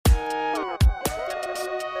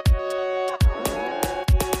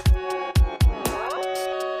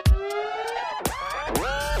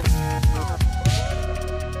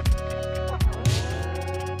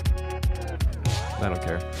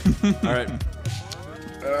All right.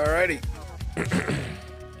 Alrighty.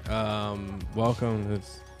 Welcome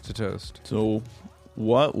to Toast. So,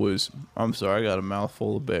 I'm sorry, I got a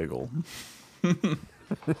mouthful of bagel. It's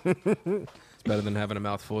better than having a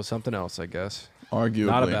mouthful of something else, I guess. Arguably.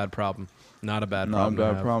 Not a bad problem. Not a bad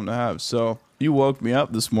problem to have. So, you woke me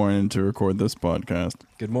up this morning to record this podcast.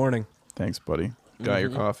 Good morning. Thanks, buddy. Got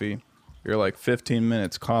your coffee. You're like 15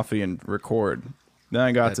 minutes coffee and record. Then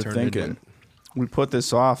I got to thinking, we put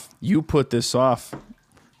this off. You put this off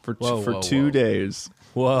for 2 days.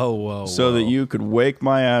 Whoa. So that you could wake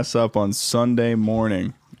my ass up on Sunday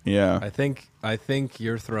morning. Yeah. I think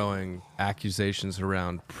you're throwing accusations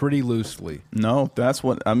around pretty loosely. No, that's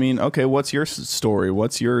what I mean. Okay, what's your story?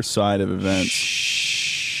 What's your side of events?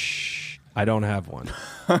 Shh. I don't have one.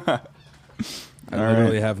 I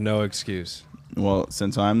literally have no excuse. Well,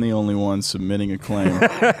 since I'm the only one submitting a claim.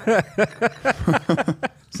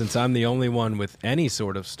 Since I'm the only one with any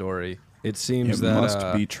sort of story, it seems it that must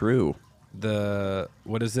be true.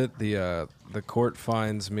 What is it? The court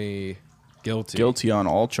finds me guilty. Guilty on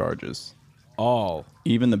all charges. All.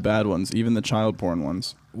 Even the bad ones, even the child porn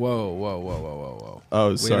ones. Whoa.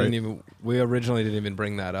 Oh, sorry. We originally didn't even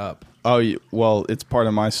bring that up. Oh, well, it's part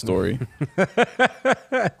of my story.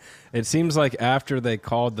 It seems like after they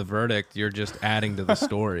called the verdict, you're just adding to the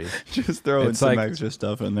story. Just throwing some extra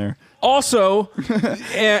stuff in there. Also,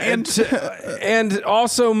 and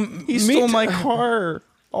also, he stole my car.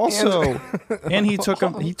 Also, and he took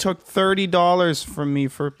 $30 from me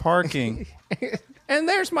for parking. And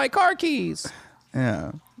there's my car keys.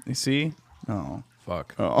 Yeah, you see? Oh,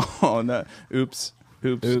 fuck. Oh, no. Oops.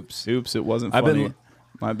 It wasn't funny.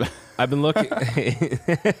 My bad. I've been looking.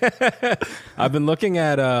 I've been looking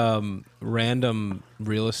at random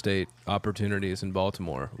real estate opportunities in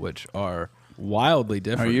Baltimore, which are wildly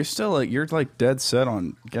different. Are you still you're dead set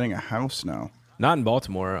on getting a house now? Not in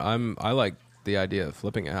Baltimore. I like the idea of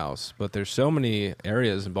flipping a house, but there's so many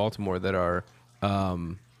areas in Baltimore that are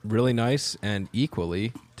really nice and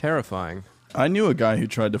equally terrifying. I knew a guy who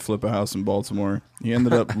tried to flip a house in Baltimore. He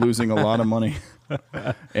ended up losing a lot of money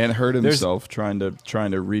and hurt himself trying to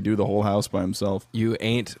redo the whole house by himself. You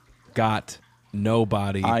ain't got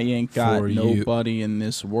nobody. I ain't got nobody in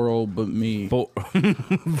this world but me.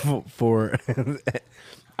 For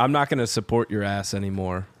I'm not going to support your ass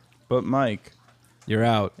anymore. But Mike, you're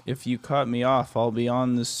out. If you cut me off, I'll be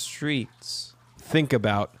on the streets. Think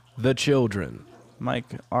about the children.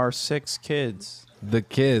 Mike, our 6 kids. The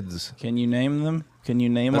kids. Can you name them? Can you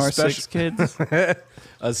name our 6 kids?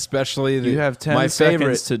 Especially you have 10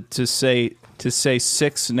 seconds to say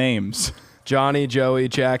 6 names. Johnny, Joey,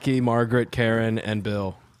 Jackie, Margaret, Karen, and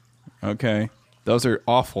Bill. Okay. Those are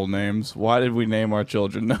awful names. Why did we name our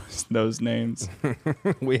children those names?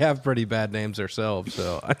 We have pretty bad names ourselves,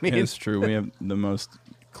 so I mean it's true. We have the most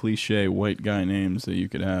cliche white guy names that you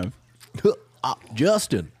could have.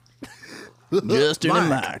 Justin. Justin and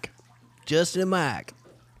Mike. Justin and Mike.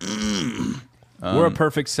 We're a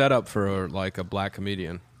perfect setup for a black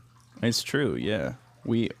comedian. It's true, yeah.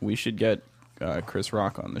 We should get Chris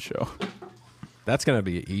Rock on the show. That's gonna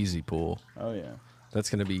be an easy pool. Oh yeah. That's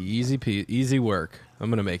gonna be easy work. I'm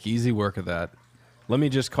gonna make easy work of that. Let me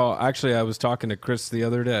just call. Actually, I was talking to Chris the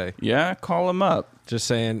other day. Yeah, call him up. Just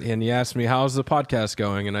saying, and he asked me how's the podcast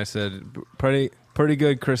going, and I said pretty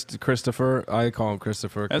good, Christopher. I call him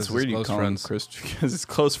Christopher. That's weird. You call him Chris because his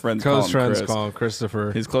close friends call him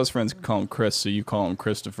Christopher. His close friends call him Chris, so you call him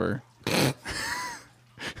Christopher.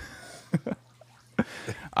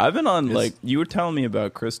 I've been on you were telling me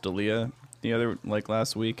about Chris D'Elia the other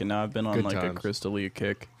last week, and now I've been on a Chris D'Elia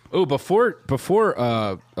kick. Oh, before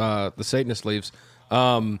the Satanist leaves,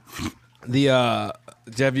 have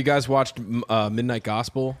you guys watched Midnight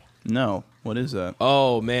Gospel? No. What is that?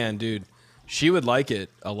 Oh man, dude. She would like it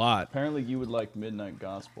a lot. Apparently you would like Midnight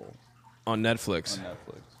Gospel. On Netflix.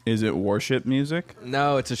 Is it worship music?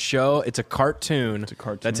 No, it's a show. It's a cartoon.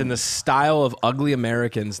 That's in the style of Ugly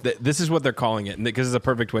Americans. This is what they're calling it, because it's a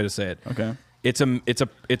perfect way to say it. Okay. It's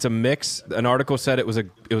a mix. An article said it was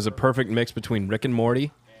a perfect mix between Rick and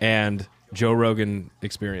Morty and Joe Rogan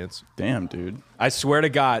Experience. Damn, dude. I swear to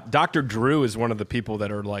God, Dr. Drew is one of the people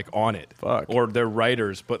that are on it. Fuck. Or they're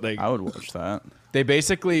writers, but I would watch that. They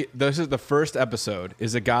basically, this is the first episode,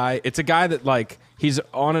 it's a guy that he's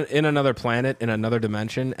in another planet, in another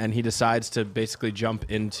dimension, and he decides to basically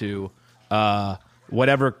jump into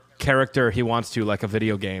whatever character he wants to, like a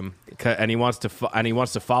video game, and he wants to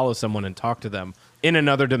follow someone and talk to them in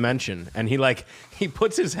another dimension, and he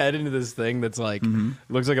puts his head into this thing that's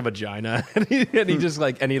looks like a vagina, and he just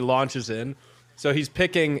and he launches in. So he's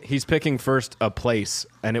picking first a place,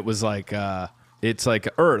 and it was it's like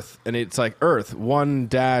Earth, and it's like Earth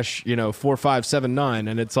 1-4579,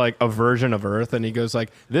 and it's like a version of Earth, and he goes like,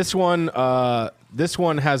 this one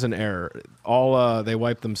has an error. All they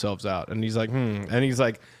wipe themselves out, and he's like, and he's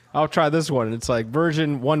like, I'll try this one, and it's like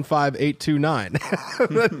version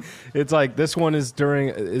 15829. It's like this one is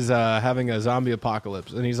having a zombie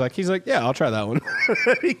apocalypse, and he's like, yeah, I'll try that one.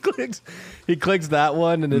 he clicks that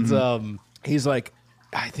one, and it's he's like,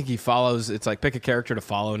 I think he follows. It's like pick a character to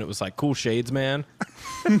follow, and it was like Cool Shades Man,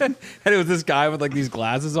 and it was this guy with like these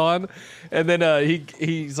glasses on, and then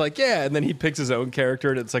he's like, yeah, and then he picks his own character,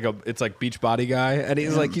 and it's like Beachbody guy, and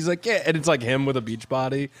he's like yeah, and it's like him with a beach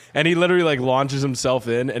body, and he literally like launches himself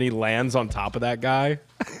in, and he lands on top of that guy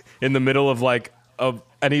in the middle of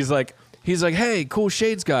and he's like, hey, Cool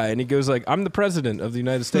Shades guy. And he goes like, I'm the president of the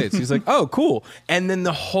United States. He's like, oh, cool. And then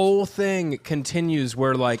the whole thing continues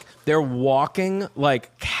where like they're walking,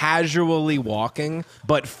 like casually walking,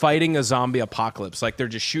 but fighting a zombie apocalypse. Like they're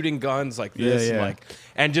just shooting guns like this, like,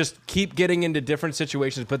 and just keep getting into different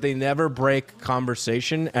situations, but they never break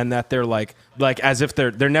conversation, and that they're like as if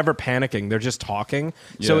they're never panicking. They're just talking.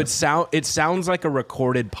 Yeah. So it sounds like a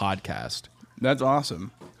recorded podcast. That's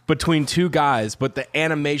awesome. Between two guys, but the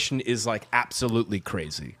animation is like absolutely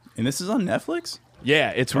crazy. And this is on Netflix? Yeah,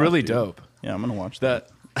 it's really dope. Yeah, I'm gonna watch that.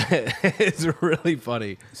 It's really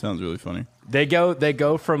funny. Sounds really funny. They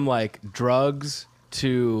go from like drugs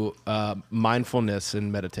to mindfulness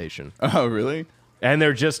and meditation. Oh, really? And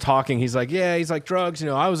they're just talking. He's like, drugs.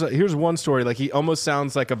 Here's one story. Like he almost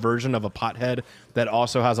sounds like a version of a pothead that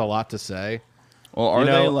also has a lot to say. Well, are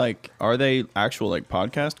they actual like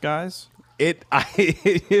podcast guys?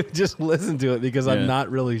 I just listen to it because I'm not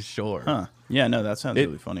really sure. Huh. Yeah, no, that sounds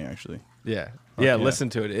really funny, actually. Yeah. Listen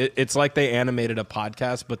to it. It's like they animated a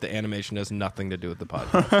podcast, but the animation has nothing to do with the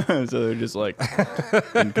podcast. So they're just like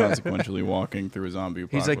inconsequentially walking through a zombie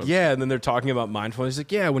apocalypse. He's like, yeah, and then they're talking about mindfulness. He's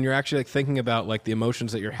like, yeah, when you're actually like thinking about like the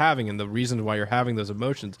emotions that you're having and the reasons why you're having those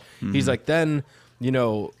emotions. He's like, then,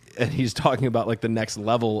 and he's talking about like the next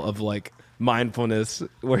level of like mindfulness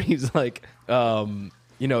where he's like, then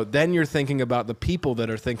you're thinking about the people that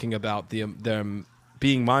are thinking about them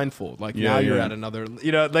being mindful. Like now you're at another,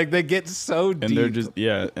 like they get so deep. And they're just,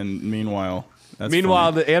 and meanwhile,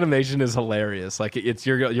 the animation is hilarious. Like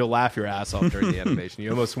you'll laugh your ass off during the animation.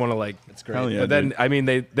 You almost want to like, it's great. Yeah, but then, I mean,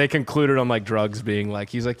 they concluded on like drugs being like,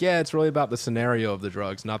 he's like, yeah, it's really about the scenario of the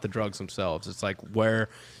drugs, not the drugs themselves. It's like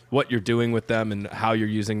what you're doing with them and how you're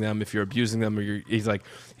using them, if you're abusing them, or he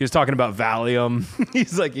was talking about Valium.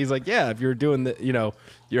 he's like, yeah, if you're doing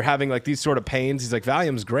you're having like these sort of pains. He's like,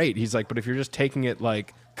 Valium's great. He's like, but if you're just taking it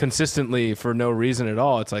like consistently for no reason at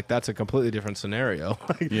all, it's like, that's a completely different scenario.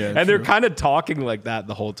 And they're kind of talking like that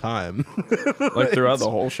the whole time. Like throughout the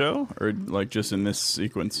whole show, or like just in this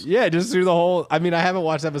sequence? Yeah, just through the whole, I mean, I haven't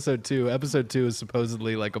watched episode 2. Episode 2 is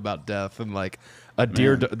supposedly like about death and like a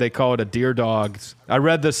deer, they call it a deer dog. I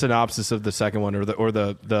read the synopsis of the second one, or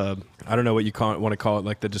the I don't know what you want to call it,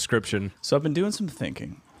 like the description. So I've been doing some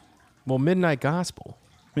thinking. Well, Midnight Gospel.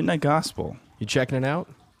 You checking it out?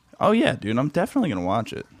 Oh yeah, dude, I'm definitely gonna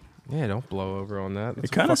watch it. Yeah, don't blow over on that. It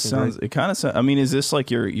kind of sounds. I mean, is this like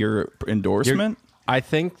your endorsement? I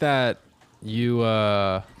think that you.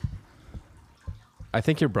 I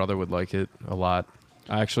think your brother would like it a lot.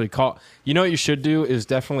 I actually call. You know what you should do is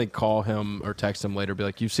definitely call him or text him later. Be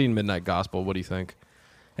like, you've seen Midnight Gospel. What do you think?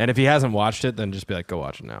 And if he hasn't watched it, then just be like, go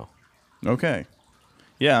watch it now. Okay.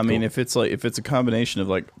 Yeah, I mean, if it's a combination of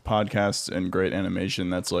like podcasts and great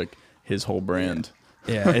animation, that's like his whole brand.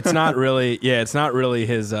 Yeah, it's not really. Yeah, it's not really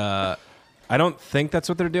his. I don't think that's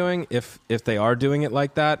what they're doing. If they are doing it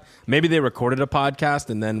like that, maybe they recorded a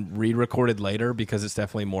podcast and then re-recorded later because it's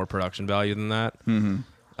definitely more production value than that.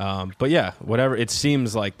 Mm-hmm. But yeah, whatever. It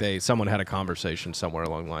seems like someone had a conversation somewhere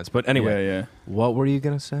along the lines. But anyway, what were you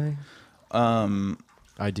gonna say?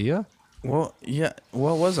 Idea? Well, yeah.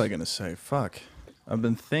 What was I gonna say? Fuck. I've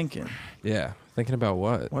been thinking. Yeah, thinking about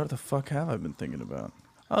what? What the fuck have I been thinking about?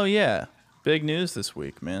 Oh yeah, big news this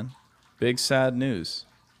week, man. Big sad news.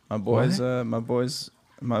 My boys,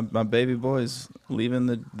 my baby boys leaving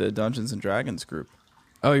the Dungeons and Dragons group.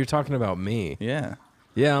 Oh, you're talking about me? Yeah.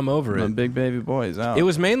 Yeah, I'm over it. My big baby boys out. It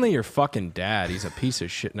was mainly your fucking dad. He's a piece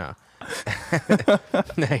of shit now. All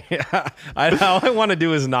I want to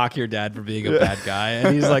do is knock your dad for being a bad guy,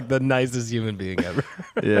 and he's like the nicest human being ever.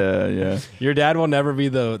 Yeah. Your dad will never be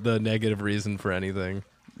the negative reason for anything.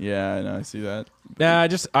 Yeah, I know. I see that. Yeah,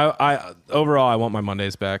 I overall I want my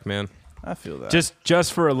Mondays back, man. I feel that.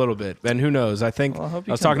 Just for a little bit, and who knows? I think I hope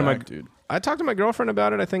you I was talking back, to my dude. I talked to my girlfriend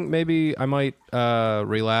about it. I think maybe I might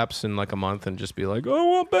relapse in like a month and just be like, I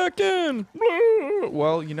want back in.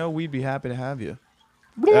 Well, we'd be happy to have you.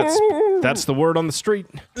 That's the word on the street.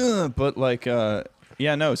 But like,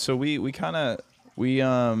 yeah, no. So we kind of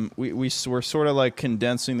we're sort of like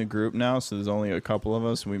condensing the group now. So there's only a couple of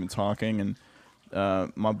us, and we've been talking.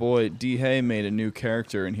 And my boy D Hay made a new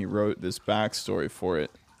character, and he wrote this backstory for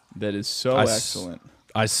it that is so excellent.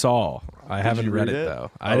 I saw. I haven't read it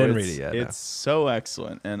though. I didn't read it yet. It's so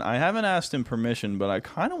excellent, and I haven't asked him permission, but I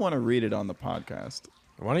kind of want to read it on the podcast.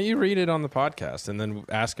 Why don't you read it on the podcast and then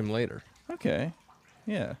ask him later? Okay.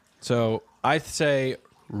 Yeah. So I say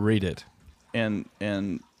read it. And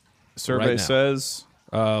survey says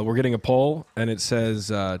we're getting a poll, and it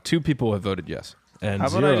says 2 people have voted yes, and how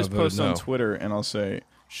about 0 I just post no. on Twitter and I'll say,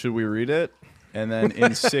 should we read it? And then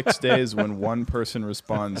in 6 days, when one person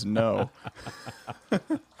responds no,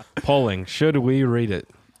 polling, should we read it?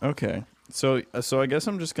 Okay. So I guess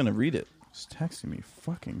I'm just gonna read it. It's texting me.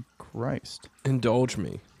 Fucking Christ. Indulge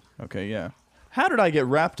me. Okay. Yeah. How did I get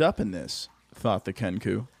wrapped up in this? Thought the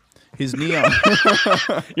Kenku. His neon.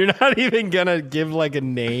 You're not even gonna give like a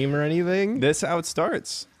name or anything. This how it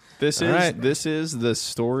starts. This is the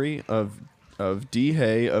story of D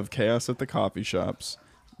Hay of Chaos at the Coffee Shop's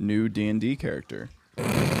new D&D character.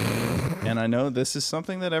 And I know this is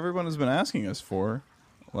something that everyone has been asking us for,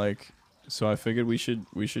 like, so I figured we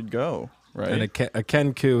should go, right? And a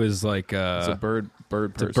Kenku is like it's a bird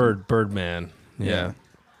person. It's a bird man. Yeah.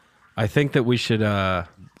 I think that we should have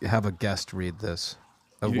a guest read this.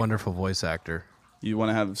 A wonderful voice actor. You want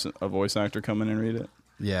to have a voice actor come in and read it?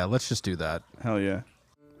 Yeah, let's just do that. Hell yeah.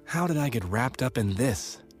 How did I get wrapped up in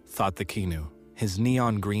this? Thought the Kinu, his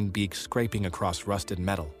neon green beak scraping across rusted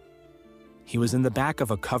metal. He was in the back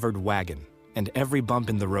of a covered wagon, and every bump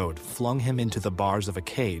in the road flung him into the bars of a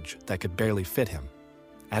cage that could barely fit him.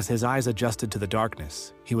 As his eyes adjusted to the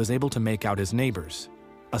darkness, he was able to make out his neighbors,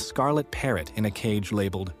 a scarlet parrot in a cage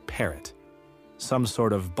labeled Parrot, some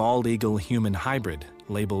sort of bald eagle human hybrid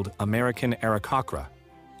labeled American Aarakocra,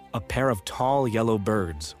 a pair of tall yellow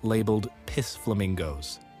birds labeled Piss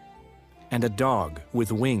Flamingos, and a dog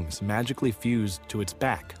with wings magically fused to its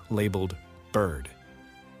back labeled Bird.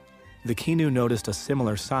 The Kinu noticed a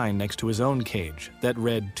similar sign next to his own cage that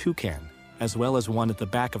read Toucan, as well as one at the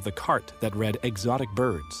back of the cart that read Exotic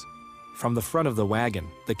Birds. From the front of the wagon,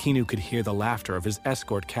 the Kinu could hear the laughter of his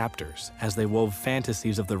escort captors as they wove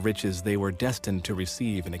fantasies of the riches they were destined to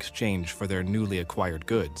receive in exchange for their newly acquired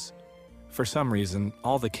goods. For some reason,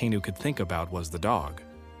 all the Kinu could think about was the dog.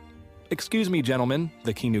 "Excuse me, gentlemen,"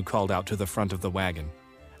 the Kinu called out to the front of the wagon.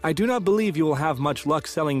 "I do not believe you will have much luck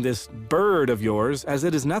selling this bird of yours, as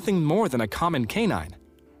it is nothing more than a common canine."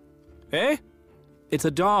 "Eh? It's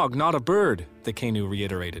a dog, not a bird," the Kinu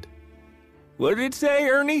reiterated. "What did it say,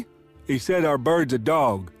 Ernie?" "He said our bird's a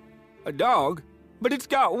dog." "A dog? But it's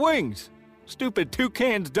got wings. Stupid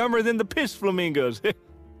toucan's dumber than the piss flamingos."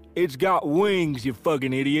 "It's got wings, you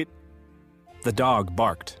fucking idiot." The dog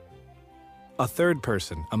barked. A third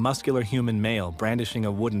person, a muscular human male brandishing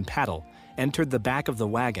a wooden paddle, entered the back of the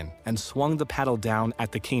wagon and swung the paddle down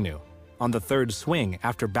at the Kinu. On the third swing,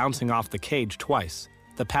 after bouncing off the cage twice,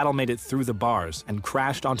 the paddle made it through the bars and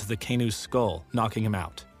crashed onto the Kinu's skull, knocking him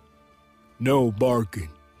out. "No barking."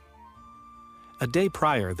 A day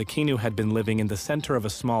prior, the Kinu had been living in the center of a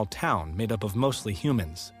small town made up of mostly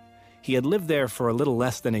humans. He had lived there for a little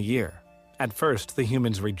less than a year. At first, the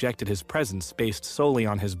humans rejected his presence based solely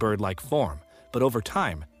on his bird-like form, but over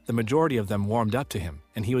time, the majority of them warmed up to him,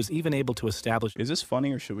 and he was even able to establish... Is this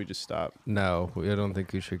funny or should we just stop? No, I don't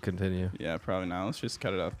think we should continue. Yeah, probably not. Let's just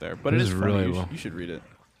cut it out there. But it is funny. Really you should read it.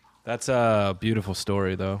 That's a beautiful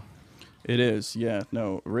story, though. It is, yeah.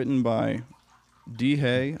 No, written by D.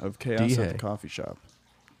 Hay of Chaos at the Coffee Shop.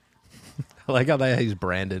 I like how he's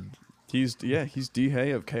branded. He's D. Hay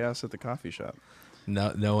of Chaos at the Coffee Shop.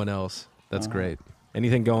 No one else. That's great.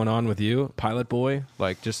 Anything going on with you, Pilot Boy?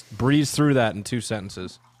 Like, just breeze through that in 2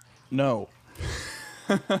 sentences. No.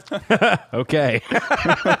 Okay.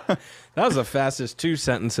 That was the fastest 2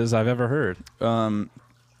 sentences I've ever heard.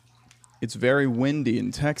 It's very windy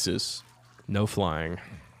in Texas. No flying.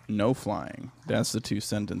 No flying. That's the 2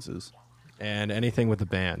 sentences. And anything with the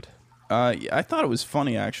band. I thought it was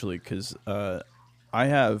funny, actually, because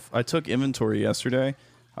I took inventory yesterday.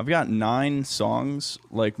 I've got 9 songs,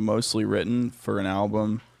 like, mostly written for an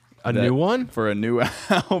album. A new one? For a new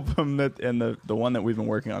album, and the one that we've been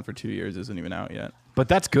working on for 2 years isn't even out yet. But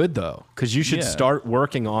that's good, though, because you should start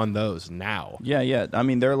working on those now. Yeah. I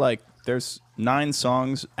mean, there's 9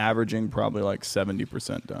 songs averaging probably like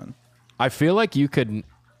 70% done. I feel like you could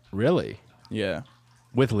really. Yeah.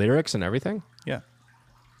 With lyrics and everything? Yeah.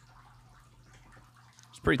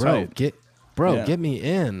 It's pretty tight. Get me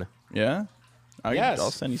in. Yeah?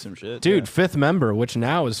 I'll send you some shit, dude. Yeah. 5th member, which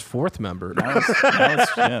now is 4th member.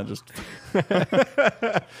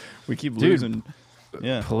 We keep losing.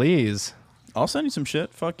 Yeah, please. I'll send you some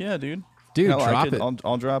shit. Fuck yeah, dude. Dude, drop it.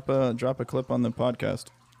 I'll drop a clip on the podcast.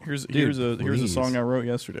 Here's a song I wrote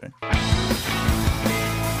yesterday.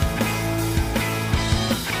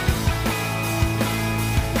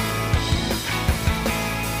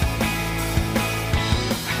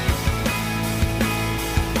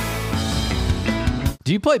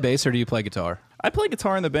 Do you play bass or do you play guitar? I play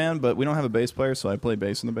guitar in the band, but we don't have a bass player, so I play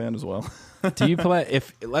bass in the band as well. Do you play,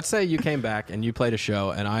 if let's say you came back and you played a show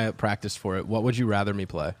and I practiced for it, what would you rather me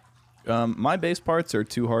play? My bass parts are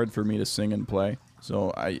too hard for me to sing and play,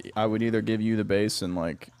 so I would either give you the bass and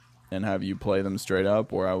have you play them straight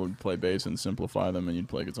up, or I would play bass and simplify them and you'd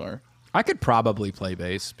play guitar. I could probably play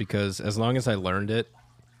bass because as long as I learned it,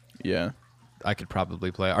 yeah, I could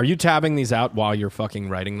probably play. Are you tabbing these out while you're fucking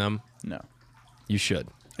writing them? No. You should.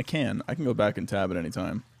 I can go back and tab at any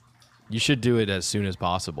time. You should do it as soon as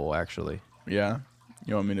possible, actually. Yeah?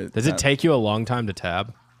 You want me to Does it take you a long time to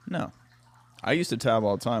tab? No. I used to tab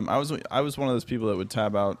all the time. I was one of those people that would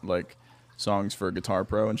tab out like songs for Guitar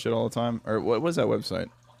Pro and shit all the time. Or what was that website?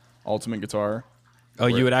 Ultimate Guitar. Oh,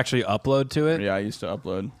 you would actually upload to it? Yeah, I used to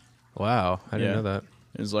upload. Wow, I didn't know that.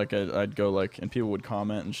 It was like I'd go and people would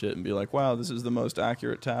comment and shit and be like, "Wow, this is the most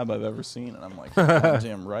accurate tab I've ever seen." And I'm like,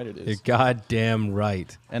 "Goddamn right it is." You're goddamn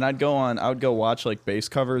right. And I would go watch like bass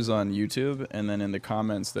covers on YouTube, and then in the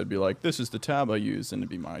comments they'd be like, "This is the tab I used," and it'd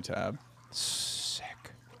be my tab. Sick.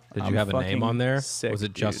 Did you have a name on there? Sick, was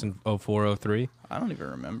it Justin 0403? I don't even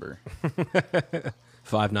remember.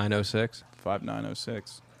 5906.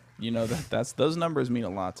 5906. You know those numbers mean a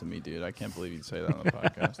lot to me, dude. I can't believe you'd say that on the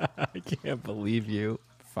podcast. I can't believe you.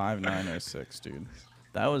 5906, dude.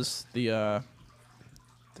 That was the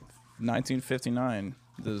 1959.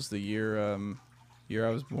 This is the year I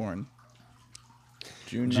was born.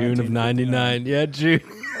 June of 99. Yeah, June.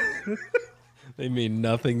 They mean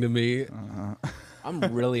nothing to me. I'm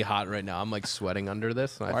really hot right now. I'm like sweating under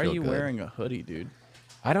this. Why are you wearing a hoodie, dude?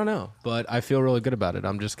 I don't know, but I feel really good about it.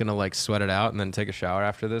 I'm just going to like sweat it out and then take a shower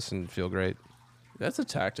after this and feel great. That's a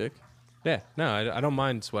tactic. Yeah, no, I don't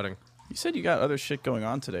mind sweating. You said you got other shit going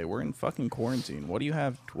on today. We're in fucking quarantine. What do you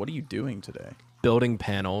have? What are you doing today? Building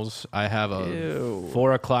panels. I have a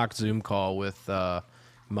 4 o'clock Zoom call with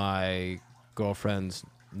my girlfriend's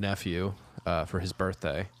nephew for his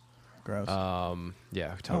birthday. Gross.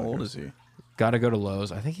 Yeah. How old is he? Got to go to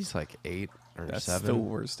Lowe's. I think he's like 8 or 7. That's the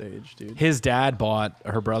worst age, dude. His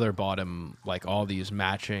her brother bought him like all these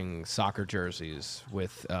matching soccer jerseys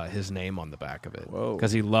with his name on the back of it. Whoa.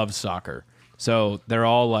 Because he loves soccer. So they're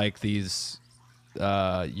all like these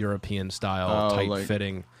European style,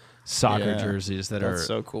 tight-fitting soccer jerseys that's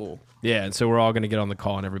so cool. Yeah, and so we're all going to get on the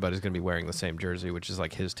call and everybody's going to be wearing the same jersey, which is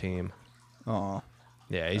like his team. Aw.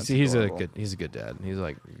 Yeah, he's a good dad. He's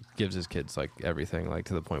like gives his kids like everything, like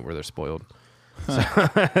to the point where they're spoiled. So,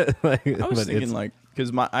 I was thinking like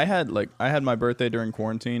because I had my birthday during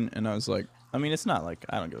quarantine, and I was like, I mean, it's not like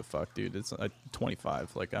I don't give a fuck, dude. It's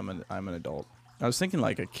 25. Like I'm an adult. I was thinking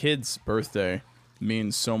like a kid's birthday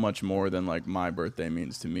means so much more than like my birthday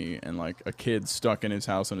means to me, and like a kid stuck in his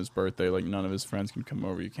house on his birthday, like none of his friends can come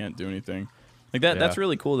over. You can't do anything. Like that. Yeah. That's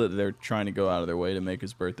really cool that they're trying to go out of their way to make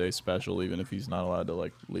his birthday special, even if he's not allowed to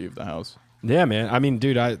like leave the house. Yeah, man. I mean,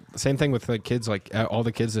 dude, same thing with like kids. Like all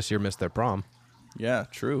the kids this year missed their prom. Yeah,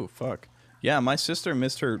 true. Fuck. Yeah, my sister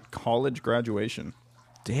missed her college graduation.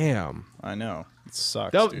 Damn. I know. It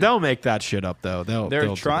sucks. They'll make that shit up though.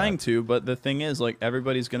 They're trying to, but the thing is, like,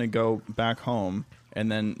 everybody's gonna go back home,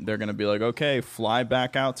 and then they're gonna be like, okay, fly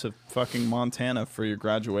back out to fucking Montana for your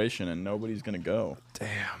graduation, and nobody's gonna go.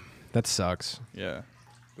 Damn. That sucks. Yeah.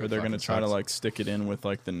 Or they're gonna try to like stick it in with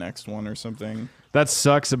like the next one or something. That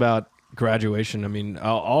sucks about graduation. I mean,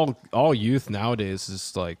 all youth nowadays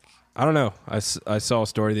is like, I don't know. I saw a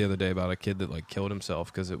story the other day about a kid that like killed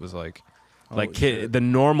himself because it was like the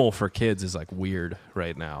normal for kids is like weird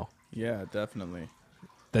right now. Yeah, definitely.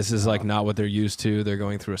 This is like not what they're used to. They're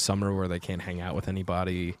going through a summer where they can't hang out with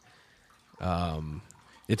anybody.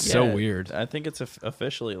 It's so weird. I think it's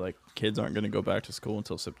officially like kids aren't going to go back to school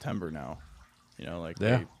until September now. You know, like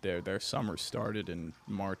their summer started in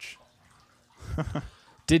March.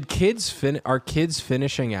 Did are kids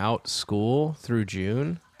finishing out school through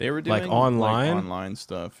June? They were doing like online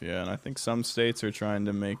stuff, yeah. And I think some states are trying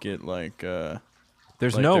to make it like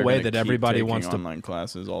there's no way that everybody wants to online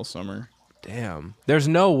classes all summer. Damn. There's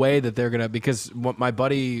no way that they're going to, because what my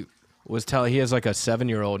buddy was telling, he has like a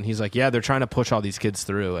 7-year-old and he's like, yeah, they're trying to push all these kids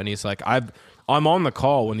through. And he's like, I'm on the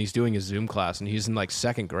call when he's doing his Zoom class and he's in like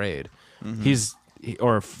 2nd grade. Mm-hmm.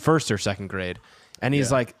 or first or second grade. And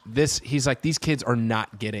he's like, these kids are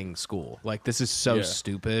not getting school. Like, this is so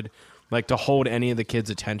stupid. Like, to hold any of the kids'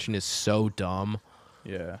 attention is so dumb.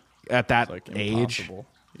 Yeah. At that like age. Impossible.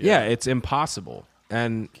 Yeah, it's impossible.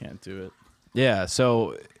 And can't do it. Yeah,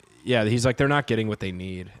 so yeah, he's like, they're not getting what they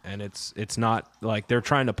need, and it's not like they're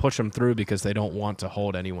trying to push them through because they don't want to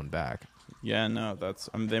hold anyone back. Yeah, no, that's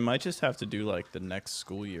they might just have to do like the next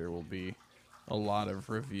school year will be a lot of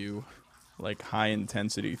review, like high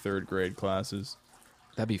intensity third grade classes.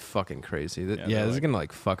 That'd be fucking crazy. This like, is gonna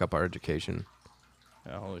like fuck up our education.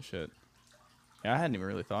 Yeah, holy shit. Yeah, I hadn't even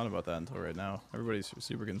really thought about that until right now. Everybody's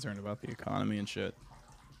super concerned about the economy and shit.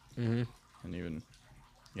 Mm-hmm. And even,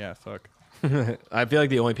 yeah, fuck. I feel like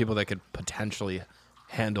the only people that could potentially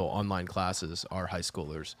handle online classes are high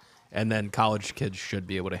schoolers, and then college kids should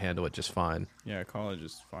be able to handle it just fine. Yeah, college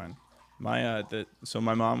is fine. So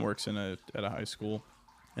my mom works at a high school,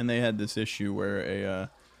 and they had this issue where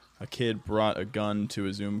a kid brought a gun to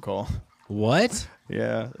a Zoom call. What?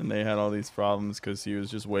 Yeah, and they had all these problems because he was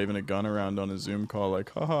just waving a gun around on a Zoom call,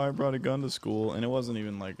 like, haha, I brought a gun to school. And it wasn't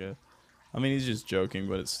even like I mean, he's just joking,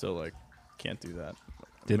 but it's still like, can't do that.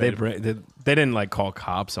 They didn't like call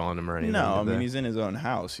cops on him or anything? No, I mean, he's in his own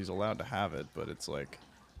house. He's allowed to have it, but it's like,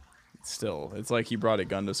 it's like he brought a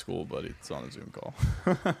gun to school, but it's on a Zoom call.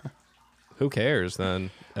 Who cares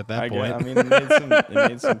then at that point? I mean, it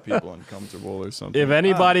made some people uncomfortable or something. If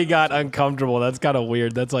anybody got uncomfortable, that's kind of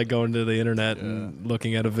weird. That's like going to the internet and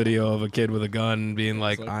looking at a video of a kid with a gun and being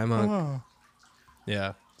like,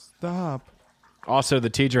 yeah. Stop. Also, the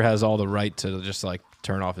teacher has all the right to just like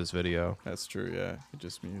turn off his video. That's true, yeah. You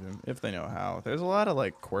just mute him if they know how. There's a lot of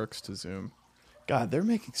like quirks to Zoom. God, they're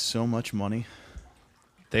making so much money.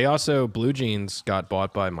 They also, Blue Jeans got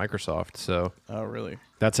bought by Microsoft, so. Oh, really?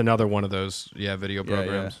 That's another one of those, video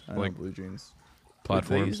programs. Yeah, like Blue Jeans.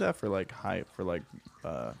 platforms. They use that for like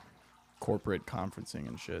corporate conferencing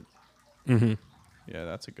and shit. Mm-hmm. Yeah,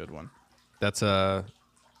 that's a good one. That's I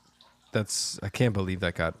can't believe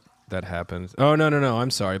that happened. Oh, no.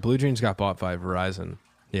 I'm sorry. Blue Jeans got bought by Verizon.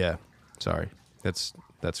 Yeah. Sorry. That's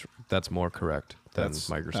more correct than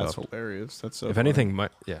Microsoft. That's hilarious. That's so If funny. anything,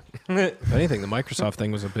 if anything, the Microsoft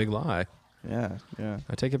thing was a big lie. Yeah.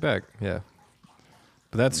 I take it back. Yeah.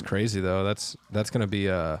 But that's crazy though. That's going to be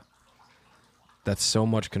that's so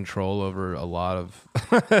much control over a lot of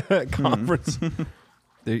conference.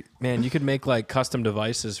 Man, you could make like custom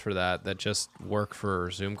devices for that just work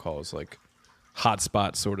for Zoom calls, like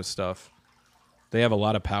hotspot sort of stuff. They have a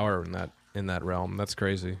lot of power in that realm. That's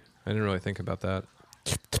crazy. I didn't really think about that.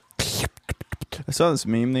 I saw this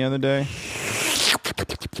meme the other day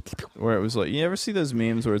where it was like, you ever see those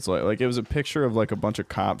memes where it's like it was a picture of like a bunch of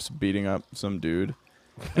cops beating up some dude,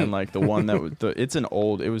 and like the one that was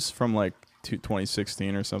it was from like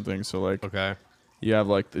 2016 or something. So like, okay, you have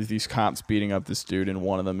like these cops beating up this dude, and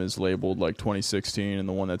one of them is labeled like 2016, and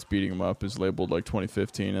the one that's beating him up is labeled like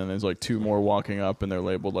 2015, and there's like two more walking up, and they're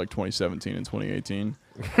labeled like 2017 and 2018.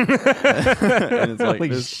 And it's like,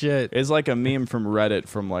 holy shit! It's like a meme from Reddit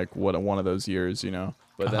from like one of those years, you know.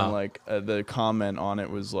 But then like the comment on it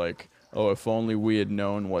was like, "Oh, if only we had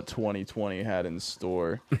known what 2020 had in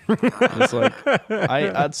store." It's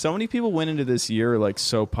like so many people went into this year like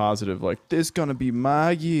so positive, like this is gonna be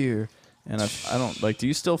my year. And I don't like. Do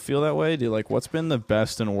you still feel that way? Do you like what's been the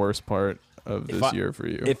best and worst part of this year for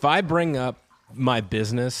you? If I bring up my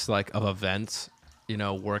business like of events,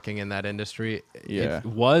 working in that industry, it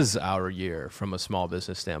was our year from a small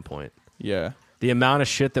business standpoint. Yeah. The amount of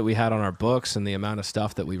shit that we had on our books and the amount of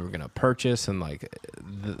stuff that we were going to purchase and like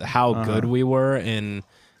how good we were in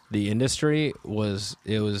the industry was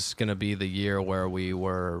going to be the year where we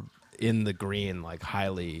were in the green, like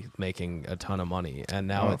highly making a ton of money. And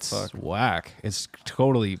now whack. It's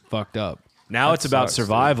totally fucked up. Now it's about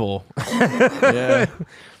survival. Yeah.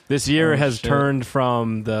 This year has turned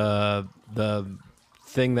from the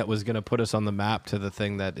thing that was going to put us on the map to the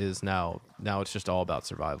thing that is now it's just all about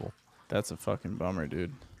survival. That's a fucking bummer,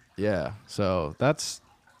 dude. Yeah. So that's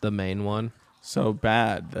the main one. So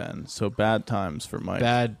bad then. So bad times for Mike.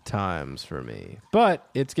 Bad times for me. But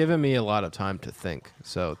it's given me a lot of time to think.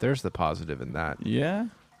 So there's the positive in that. Yeah.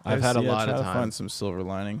 I've had a lot of time. To find some silver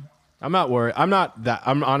lining. I'm not worried. I'm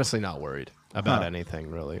honestly not worried about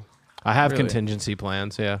anything really. I have contingency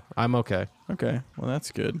plans. Yeah. I'm okay. Okay. Well,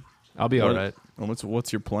 that's good. I'll be all right.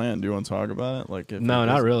 What's your plan? Do you want to talk about it? Like, no,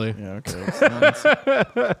 not really. Yeah, okay.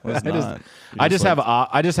 I just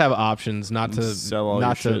have options not to sell all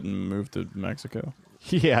your shit and move to Mexico.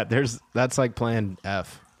 Yeah, that's like plan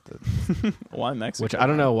F. Why Mexico? Which I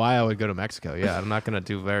don't know why I would go to Mexico. Yeah, I'm not going to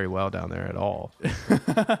do very well down there at all.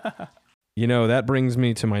 You know, that brings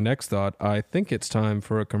me to my next thought. I think it's time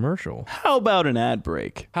for a commercial. How about an ad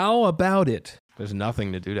break? How about it? There's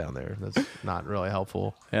nothing to do down there. That's not really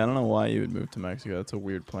helpful. Hey, I don't know why you would move to Mexico. That's a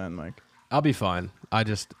weird plan, Mike. I'll be fine. I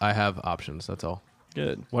have options. That's all.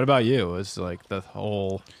 Good. What about you? It's like the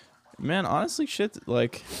whole... Man, honestly, shit,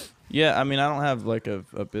 like, yeah, I mean, I don't have, like, a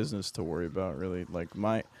business to worry about, really. Like,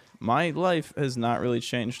 my life has not really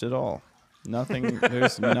changed at all. Nothing,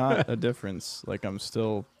 there's not a difference. Like, I'm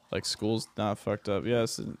still, like, school's not fucked up.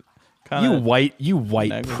 Yes, kind of. You white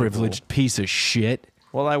negligible. privileged piece of shit.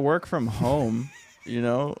 Well, I work from home, you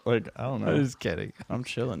know? Like, I don't know. I'm just kidding. I'm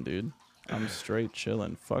chilling, dude. I'm straight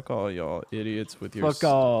chilling. Fuck all y'all idiots with your... Fuck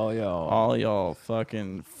all y'all. All y'all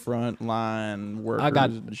fucking frontline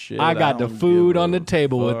workers and shit. I got the don't food give on a the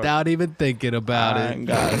table fuck. without even thinking about I it. ain't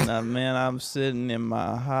got nothing, man. I'm sitting in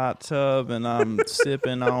my hot tub and I'm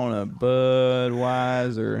sipping on a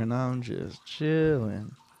Budweiser and I'm just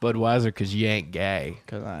chilling. Budweiser, because you ain't gay.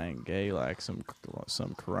 Cause I ain't gay like some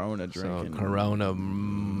Corona drinking. So Corona,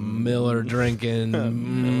 Miller drinking.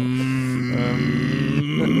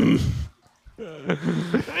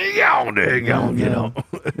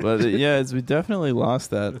 But yeah, we definitely lost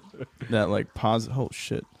that like positive. Oh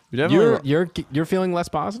shit, we definitely. You're feeling less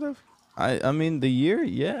positive? I mean the year,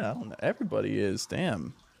 yeah. I don't know. Everybody is.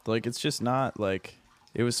 Damn, like it's just not like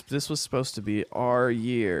it was. This was supposed to be our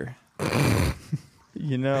year.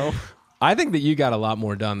 You know. I think that you got a lot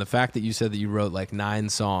more done. The fact that you said that you wrote like 9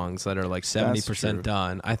 songs that are like 70%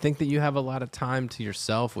 done, I think that you have a lot of time to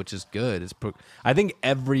yourself, which is good. I think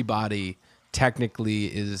everybody technically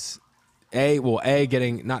is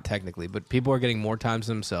getting, not technically, but people are getting more time to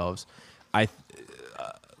themselves.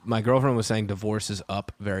 My girlfriend was saying divorce is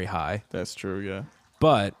up very high. That's true, yeah.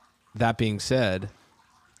 But that being said,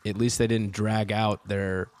 at least they didn't drag out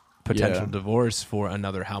their potential divorce for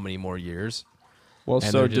another how many more years. Well,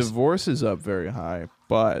 And so divorce is up very high,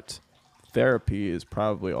 but therapy is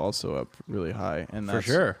probably also up really high, and that's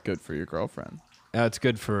good for your girlfriend. It's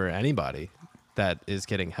good for anybody that is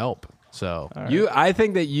getting help. So right. I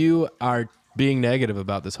think that you are being negative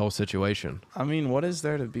about this whole situation. I mean, what is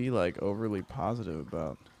there to be like overly positive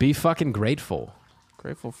about? Be fucking grateful.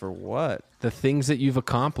 Grateful for what? The things that you've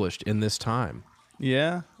accomplished in this time.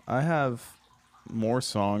 Yeah, I have more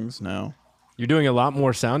songs now. You're doing a lot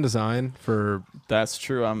more sound design for... That's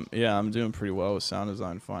true. I'm doing pretty well with sound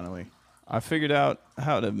design finally. I figured out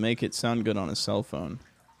how to make it sound good on a cell phone,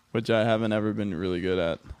 which I haven't ever been really good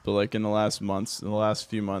at. But like in the last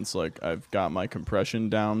few months, like I've got my compression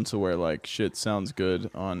down to where like shit sounds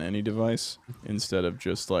good on any device instead of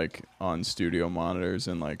just like on studio monitors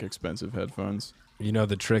and like expensive headphones. You know,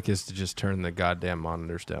 the trick is to just turn the goddamn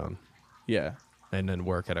monitors down. Yeah. And then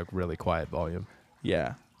work at a really quiet volume.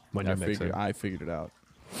 Yeah. When you're mixing. I figured it out.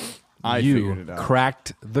 You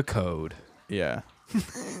cracked the code. Yeah.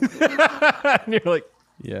 And you're like...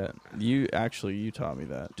 Yeah. You taught me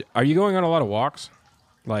that. Are you going on a lot of walks?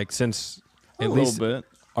 Like since... A little bit.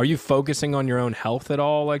 Are you focusing on your own health at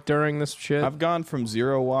all, like during this shit? I've gone from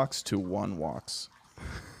 0 walks to 1 walks.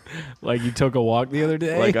 Like you took a walk the other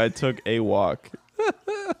day? Like I took a walk.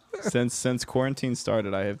 Since quarantine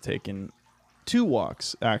started, I have taken 2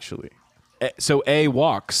 walks, actually. So A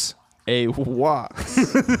walks. A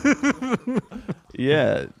walks.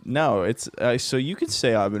 Yeah. No, it's... so you could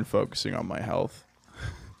say I've been focusing on my health.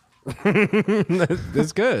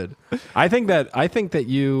 That's good. I think that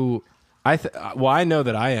you... I know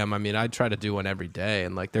that I am. I mean, I try to do one every day,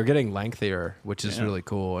 and like they're getting lengthier, which is really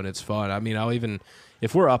cool, and it's fun. I mean, I'll even...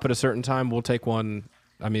 If we're up at a certain time, we'll take one.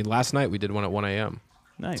 I mean, last night we did one at 1 a.m.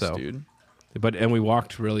 Nice, dude. And we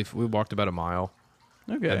walked about a mile.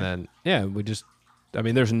 Okay. And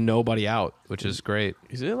then, there's nobody out, which is great.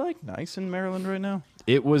 Is it like nice in Maryland right now?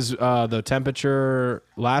 It was the temperature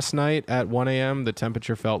last night at 1 a.m. The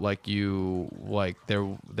temperature felt like it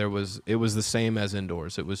was the same as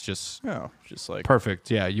indoors. It was just like perfect.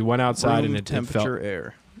 Yeah, you went outside and it felt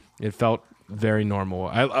air. It felt very normal.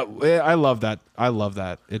 I love that. I love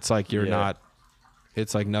that. It's like you're not.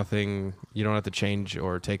 It's like nothing. You don't have to change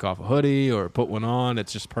or take off a hoodie or put one on.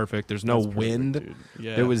 It's just perfect. There's no wind. Dude.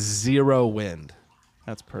 Yeah. There was 0 wind.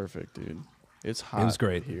 That's perfect, dude. It's hot. It was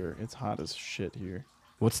great here. It's hot as shit here.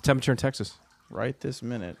 What's the temperature in Texas? Right this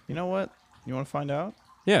minute. You know what? You want to find out?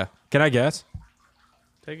 Yeah. Can I guess?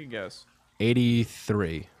 Take a guess.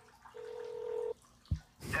 83.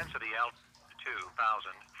 Density altitude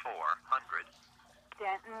 2,400.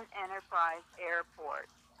 Denton Enterprise Airport.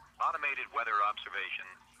 Automated weather observation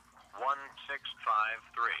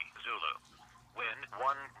 1653 Zulu. Wind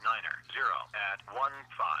 190 at 15.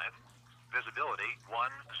 Visibility 10.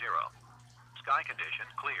 Sky condition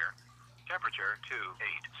clear. Temperature 28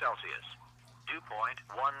 Celsius. Dew point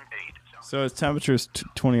 18 Celsius. So its temperature is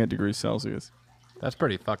 28 degrees Celsius. That's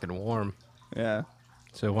pretty fucking warm. Yeah.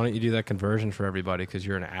 So why don't you do that conversion for everybody? Because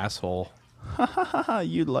you're an asshole.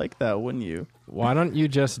 You'd like that, wouldn't you? Why don't you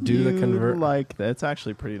just do the convert? Like that. It's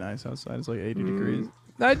actually pretty nice outside. It's like 80 degrees.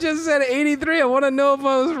 I just said 83. I want to know if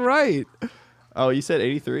I was right. Oh, you said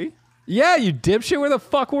 83? Yeah, you dipshit. Where the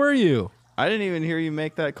fuck were you? I didn't even hear you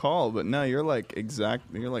make that call, but no, you're like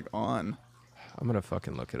you're like on. I'm going to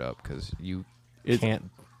fucking look it up because you can't.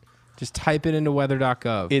 Just type it into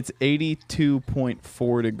weather.gov. It's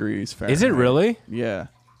 82.4 degrees Fahrenheit. Is it really? Yeah.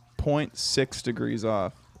 0.6 degrees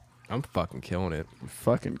off. I'm fucking killing it. You're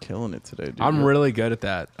fucking killing it today, dude. I'm really good at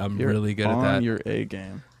that. You're really good at that. On your A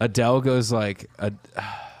game. Adele goes like,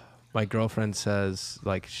 my girlfriend says,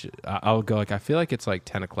 like, I'll go like, I feel like it's like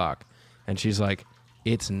 10 o'clock. And she's like,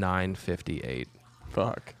 it's 9:58.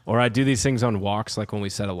 Fuck. Or I do these things on walks, like when we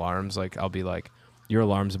set alarms, like I'll be like, your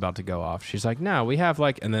alarm's about to go off. She's like, no, we have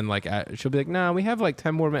like, and then like, she'll be like, no, we have like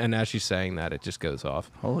 10 more minutes. And as she's saying that, it just goes off.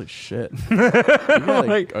 Holy shit. You got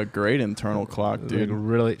like a great internal clock, dude. Like,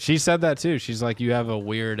 really? She said that too. She's like, you have a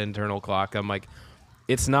weird internal clock. I'm like,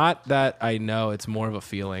 it's not that I know, it's more of a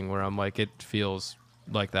feeling where I'm like, it feels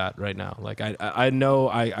like that right now. Like I know,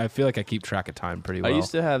 I feel like I keep track of time pretty well. I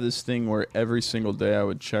used to have this thing where every single day I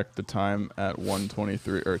would check the time at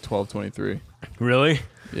 1:23 or 12:23. Really?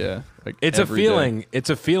 Yeah. Like it's a every feeling. day. It's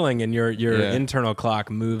a feeling, and your internal clock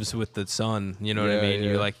moves with the sun. You know what I mean?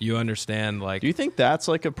 Yeah. You like you understand. Like, do you think that's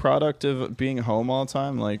like a product of being home all the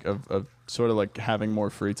time? Like of sort of like having more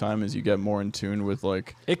free time as you get more in tune with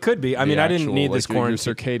like. It could be. I mean, I didn't need this quarantine.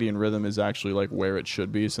 Your circadian rhythm is actually like where it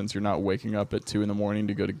should be, since you're not waking up at 2 a.m.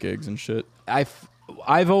 to go to gigs and shit.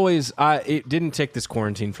 I've always it didn't take this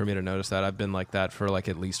quarantine for me to notice that. I've been like that for like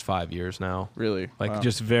at least 5 years now. Really? Like Wow.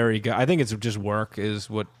 just very good. I think it's just work is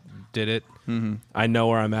what did it. Mm-hmm. I know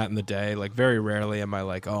where I'm at in the day. Like very rarely am I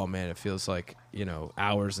like, oh man, it feels like, you know,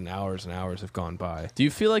 hours and hours and hours have gone by. Do you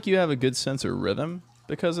feel like you have a good sense of rhythm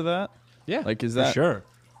because of that? Yeah. Like is for that sure?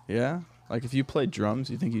 Yeah. Like if you played drums,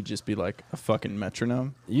 you think you'd just be like a fucking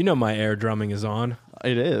metronome? You know my air drumming is on.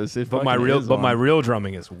 It is. But my real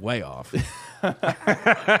drumming is way off.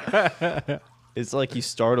 It's like you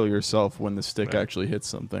startle yourself when the stick actually hits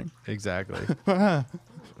something. Exactly. I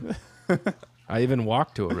even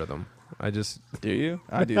walk to a rhythm. I just do you?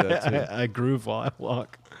 I do that too. I groove while I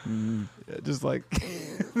walk. Just like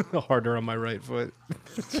harder on my right foot.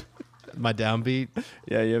 My downbeat.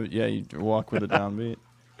 Yeah, you walk with a downbeat.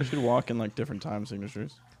 You should walk in like different time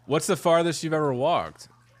signatures. What's the farthest you've ever walked?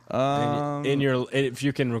 If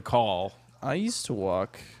you can recall. I used to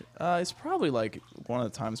walk. It's probably like one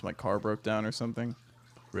of the times my car broke down or something.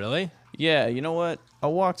 Really? Yeah, you know what? I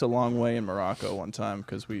walked a long way in Morocco one time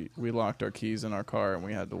because we locked our keys in our car and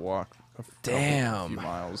we had to walk a few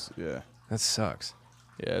miles. Yeah, that sucks.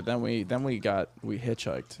 Yeah, then we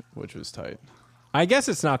hitchhiked, which was tight. I guess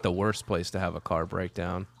it's not the worst place to have a car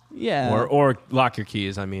breakdown. Yeah, or lock your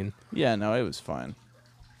keys. I mean, yeah, no, it was fine.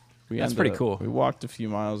 That's pretty cool. We walked a few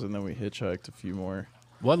miles and then we hitchhiked a few more.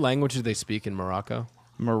 What language do they speak in Morocco?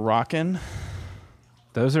 Moroccan.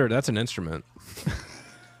 That's an instrument.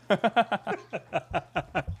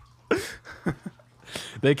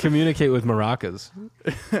 They communicate with maracas.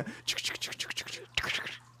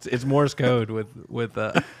 It's Morse code with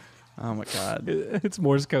oh my god. It's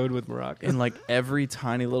Morse code with maracas. And like every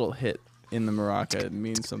tiny little hit in the maraca, it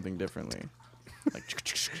means something differently. Like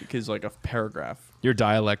because like a paragraph. Your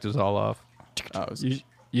dialect is all off. Oh,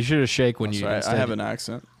 you should have shake when you. I have an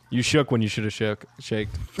accent. You shook when you should have shaked.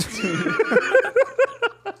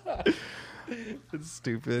 It's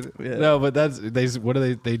stupid. Yeah. No, but what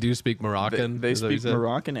do they do speak Moroccan? They speak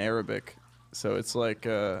Moroccan Arabic. So it's like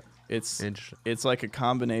it's like a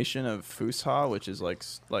combination of Fusha, which is like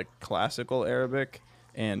classical Arabic,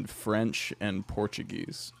 and French and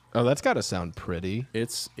Portuguese. Oh, that's got to sound pretty.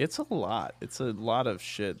 It's a lot. It's a lot of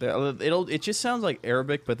shit. It just sounds like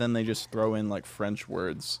Arabic, but then they just throw in like French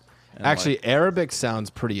words. Actually, Arabic sounds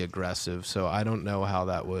pretty aggressive, so I don't know how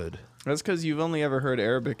that would. That's because you've only ever heard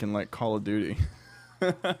Arabic in like Call of Duty.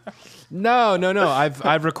 No.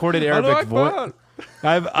 I've recorded Arabic voice.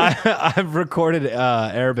 I've recorded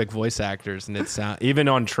Arabic voice actors, and it sound even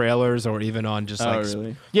on trailers or even on just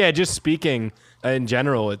really? Just speaking in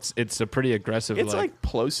general. It's a pretty aggressive. It's like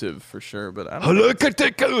plosive for sure, but I don't know.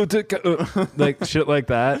 Like shit like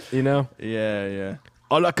that, you know? Yeah.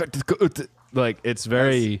 Like it's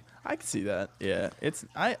very. I can see that. Yeah,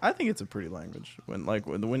 I think it's a pretty language when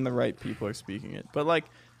the right people are speaking it. But like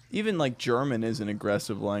even like German is an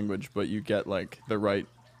aggressive language, but you get like the right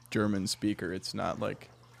German speaker. It's not like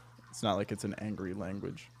it's an angry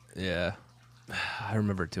language. Yeah. I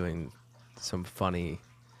remember doing some funny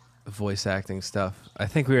voice acting stuff. I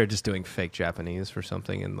think we were just doing fake Japanese for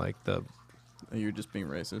something, and like You're just being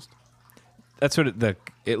racist. that's what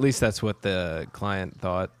at least that's what the client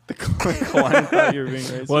thought. The client thought you were being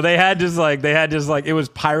racist. Well, they had just like it was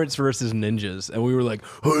pirates versus ninjas, and we were like,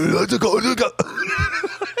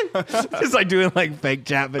 just like doing like fake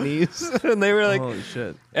Japanese, and they were like, holy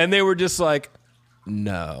shit. and they were just like,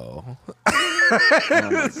 no. Oh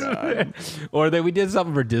my god. Or we did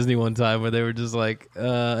something for Disney one time where they were just like,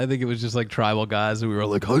 I think it was just like tribal guys, and we were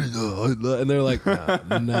like, and they're like,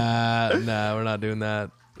 nah, we're not doing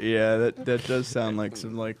that. Yeah, that does sound like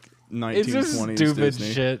some like 1920s It's just stupid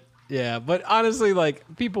Disney shit. Yeah, but honestly, like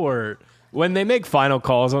people are when they make final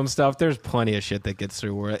calls on stuff, there's plenty of shit that gets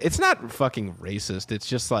through. Where it's not fucking racist. It's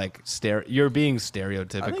just like you're being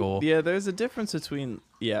stereotypical. Yeah, there's a difference between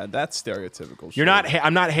that's stereotypical. You're not.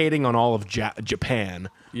 I'm not hating on all of Japan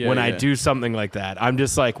when I do something like that. I'm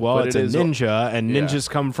just like, well, But it's it a is ninja, and ninjas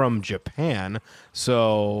come from Japan,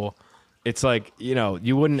 so it's like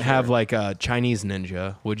you wouldn't have like a Chinese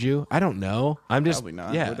ninja, would you? I don't know. I'm just Probably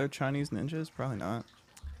not. Yeah. Were there Chinese ninjas? Probably not.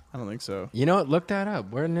 I don't think so. You know what? Look that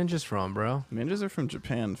up. Where are ninjas from, bro? Ninjas are from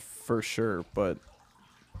Japan for sure, but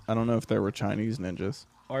I don't know if there were Chinese ninjas.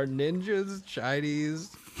 Are ninjas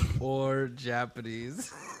Chinese or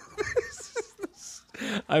Japanese?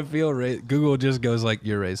 I feel Google just goes like,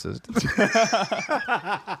 you're racist.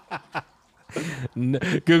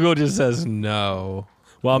 Google just says no.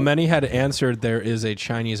 While many had answered there is a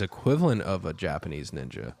Chinese equivalent of a Japanese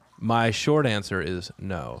ninja, my short answer is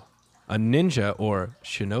no. A ninja, or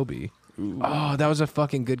shinobi, oh, that was a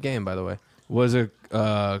fucking good game, by the way, was a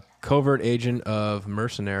covert agent of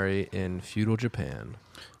mercenary in feudal Japan.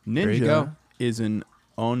 There you go. Ninja is an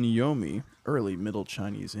onyomi, early Middle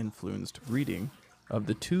Chinese influenced reading of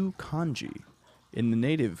the two kanji. In the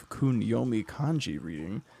native kunyomi kanji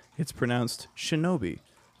reading, it's pronounced shinobi,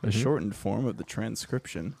 a shortened form of the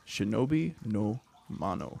transcription shinobi no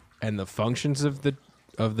mano. And the functions of the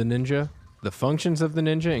ninja? The functions of the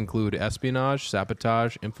ninja include espionage,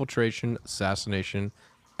 sabotage, infiltration, assassination,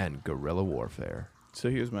 and guerrilla warfare. So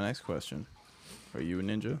here's my next question. Are you a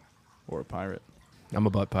ninja or a pirate? I'm a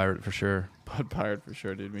butt pirate for sure. Butt pirate for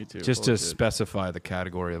sure, dude. Me too. Just to Bullshit. specify the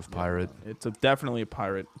category of pirate. It's definitely a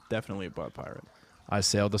pirate. Definitely a butt pirate. I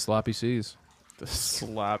sailed the sloppy seas. The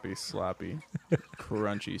sloppy,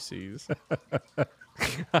 crunchy seas.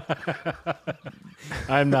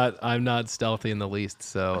 I'm not stealthy in the least,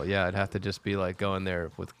 so yeah, I'd have to just be like going there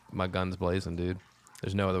with my guns blazing, dude.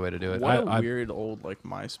 There's no other way to do it. What a weird old like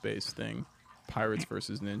MySpace thing. Pirates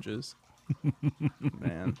versus ninjas.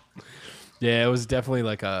 Man. Yeah, it was definitely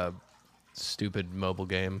like a stupid mobile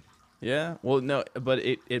game. Yeah. Well, no, but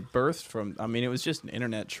it birthed from, I mean, it was just an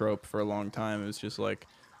internet trope for a long time. It was just like,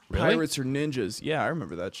 Really? pirates or ninjas. Yeah, I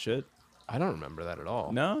remember that shit. I don't remember that at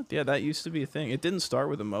all. No? Yeah, that used to be a thing. It didn't start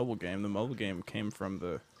with a mobile game. The mobile game came from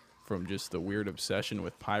just the weird obsession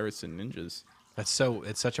with pirates and ninjas.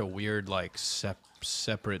 It's such a weird like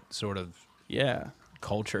separate sort of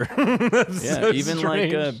culture. Yeah, so even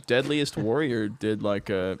strange. like Deadliest Warrior did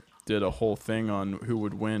a whole thing on who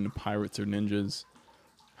would win, pirates or ninjas.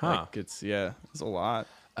 Huh. Like it's a lot.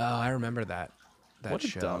 Oh, I remember that. What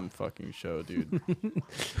show. a dumb fucking show, dude.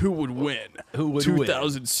 Who would win? Who would win?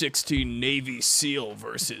 2016 Navy SEAL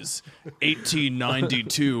versus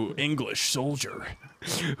 1892 English soldier.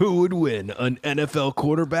 Who would win, an NFL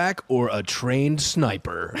quarterback or a trained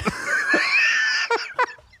sniper?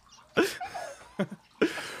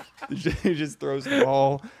 He just throws the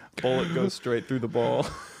ball. Bullet goes straight through the ball.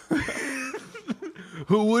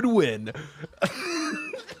 Who would win?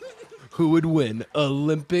 Who would win,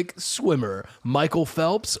 Olympic swimmer Michael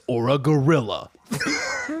Phelps or a gorilla?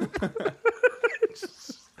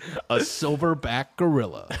 A silverback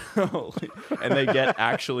gorilla. And they get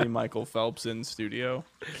actually Michael Phelps in studio.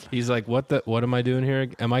 He's like, what am I doing here?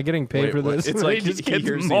 Am I getting paid Wait, for what? this? It's like he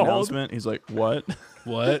hears the announcement. He's like, what?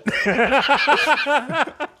 What?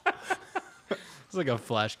 It's like a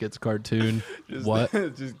Flash Gets cartoon. What?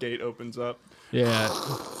 Just gate opens up. Yeah.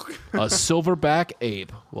 A silverback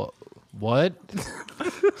ape. What?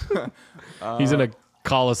 He's in a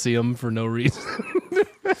coliseum for no reason.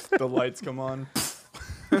 The lights come on.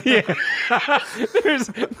 Yeah.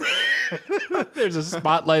 There's a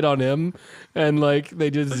spotlight on him, and like they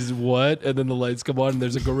just what? And then the lights come on, and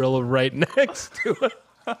there's a gorilla right next to him.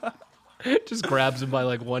 Just grabs him by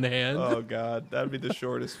like one hand. Oh god, that'd be the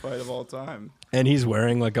shortest fight of all time. And he's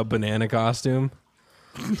wearing like a banana costume.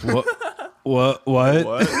 What? What?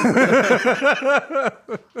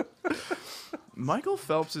 Michael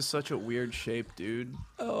Phelps is such a weird shape, dude.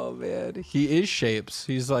 Oh man, he is shapes.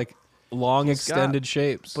 He's like long extended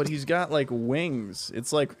shapes. But he's got like wings.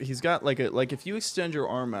 It's like he's got like if you extend your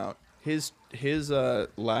arm out, his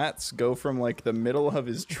lats go from like the middle of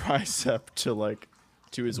his tricep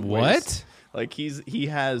to his waist. Like he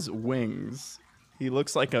has wings. He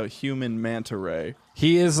looks like a human manta ray.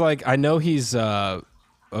 He is like, I know he's a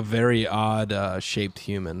very odd shaped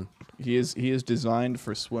human. He is designed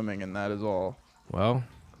for swimming, and that is all. Well,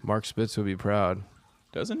 Mark Spitz would be proud.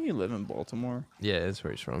 Doesn't he live in Baltimore? Yeah, that's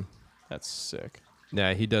where he's from. That's sick.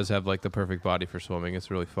 Yeah, he does have like the perfect body for swimming.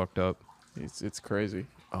 It's really fucked up. It's crazy.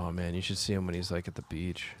 Oh man, you should see him when he's like at the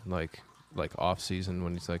beach, like off season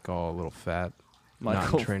when he's like all a little fat,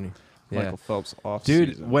 not in training. Yeah. Michael Phelps off Dude,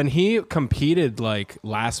 season. when he competed like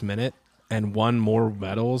last minute and won more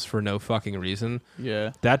medals for no fucking reason,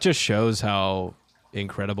 yeah, that just shows how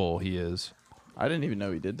incredible he is. I didn't even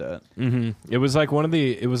know he did that. Mm-hmm. It was like one of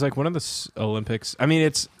the Olympics. I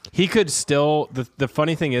mean, he could still. The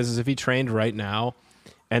funny thing is if he trained right now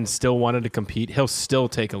and still wanted to compete, he'll still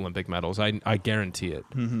take Olympic medals. I guarantee it.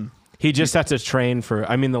 Mm-hmm. He just had to train for.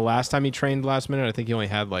 I mean, the last time he trained last minute, I think he only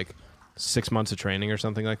had like 6 months of training or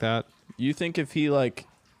something like that. You think if he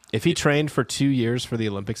trained for 2 years for the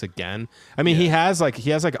Olympics again? I mean, he has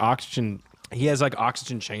oxygen. He has like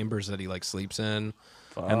oxygen chambers that he like sleeps in.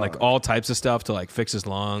 And like all types of stuff to like fix his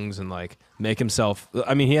lungs and like make himself.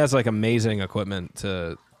 I mean, he has like amazing equipment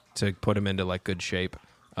to put him into like good shape.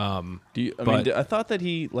 I thought that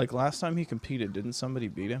he like last time he competed, didn't somebody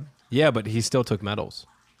beat him? Yeah, but he still took medals.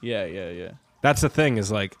 Yeah. That's the thing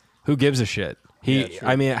is like, who gives a shit?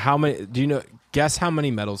 I mean, how many? Do you know? Guess how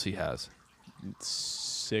many medals he has?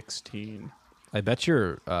 16. I bet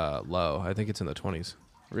you're low. I think it's in the 20s.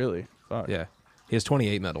 Really? Fuck. Yeah. He has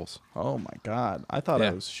 28 medals. Oh my god. I thought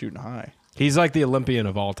I was shooting high. He's like the Olympian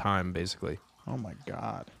of all time, basically. Oh my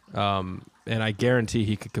god. And I guarantee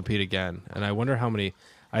he could compete again. And I wonder how many.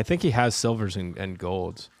 I think he has silvers and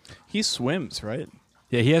golds. He swims, right?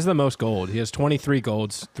 Yeah, he has the most gold. He has 23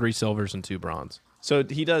 golds, 3 silvers, and 2 bronze. So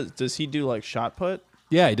he does. Does he do like shot put?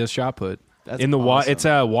 Yeah, he does shot put. That's in the awesome. It's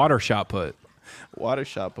a water shot put. Water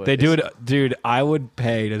shot put. They do it, dude. I would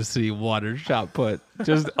pay to see water shot put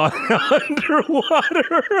just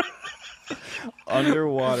underwater.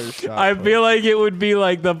 Underwater shot. I feel like it would be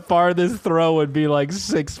like the farthest throw would be like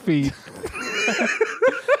 6 feet.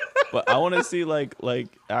 But I want to see like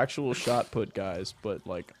actual shot put guys, but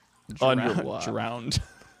like underwater. Drowned.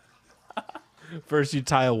 First, you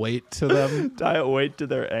tie a weight to them. Tie a weight to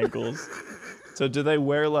their ankles. So do they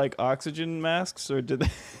wear like oxygen masks or do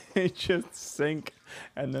they just sink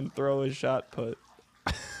and then throw a shot put?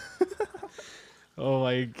 Oh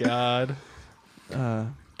my god.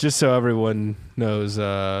 Just so everyone knows,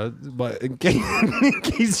 but in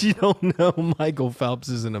case you don't know, Michael Phelps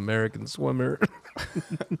is an American swimmer,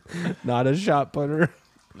 not a shot putter.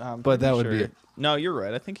 No, but that would be it. No, you're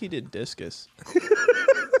right. I think he did discus.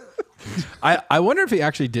 I wonder if he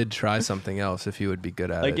actually did try something else, if he would be good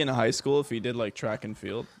at it. Like in high school, if he did like track and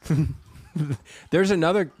field. There's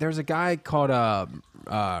a guy called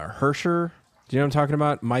Hersher. Do you know what I'm talking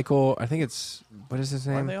about? Michael, I think it's, what is his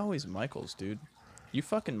name? Why are they always Michaels, dude? You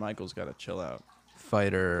fucking Michaels gotta chill out.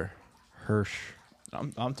 Fighter Hirsch.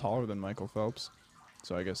 I'm taller than Michael Phelps,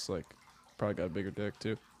 so I guess like probably got a bigger dick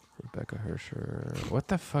too. Rebecca Hersher. What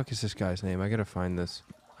the fuck is this guy's name? I gotta find this.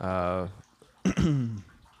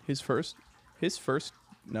 His first,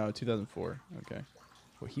 no, 2004. Okay.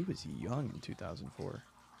 Well, he was young in 2004.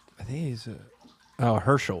 I think he's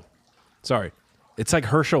Herschel. Sorry. It's like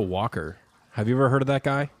Herschel Walker. Have you ever heard of that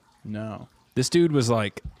guy? No. This dude was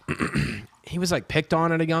like, he was like picked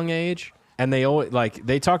on at a young age. And they always like,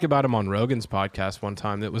 they talked about him on Rogan's podcast one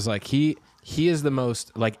time. That was like, he is the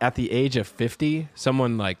most, like at the age of 50,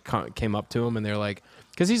 someone like came up to him and they're like,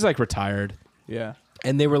 cause he's like retired. Yeah.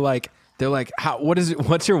 And they're like,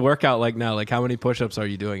 what's your workout like now? Like, how many push-ups are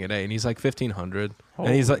you doing a day? And he's like 1,500.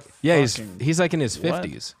 And he's like, yeah, he's like in his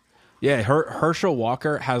 50s. Yeah, Herschel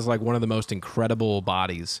Walker has like one of the most incredible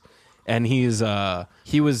bodies. And he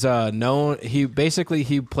was known, he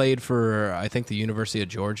played for, I think, the University of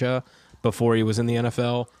Georgia before he was in the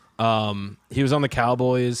NFL. He was on the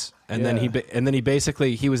Cowboys, and then he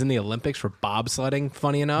was in the Olympics for bobsledding,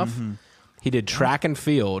 funny enough. Mm-hmm. He did track and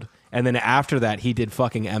field. And then after that, he did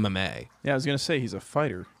fucking MMA. Yeah, I was going to say, he's a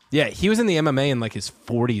fighter. Yeah, he was in the MMA in like his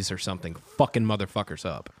 40s or something. Fucking motherfuckers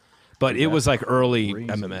up. But it was like early crazy.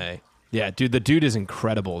 MMA. Yeah, dude, the dude is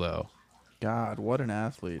incredible, though. God, what an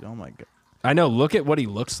athlete. Oh, my God. I know. Look at what he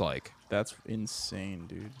looks like. That's insane,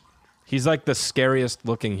 dude. He's like the scariest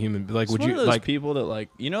looking human. Like, it's would one you of those like people that like,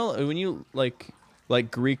 you know, when you like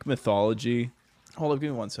Greek mythology. Hold up,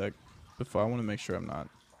 give me one sec. Before I want to make sure I'm not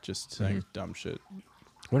just saying dumb shit.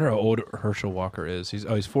 I wonder how old Herschel Walker is.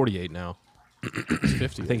 He's 48 now. He's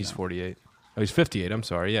 50. I think he's 48. Oh, he's 58. I'm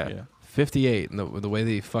sorry. Yeah. 58. And the way that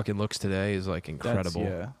he fucking looks today is like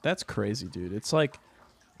incredible. That's crazy, dude. It's like,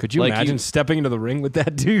 could you like imagine stepping into the ring with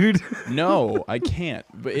that dude? No, I can't.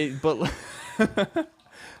 But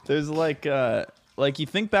there's like you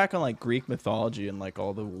think back on like Greek mythology and like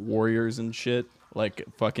all the warriors and shit, like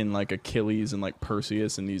fucking like Achilles and like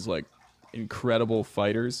Perseus and these like incredible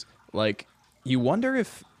fighters. Like you wonder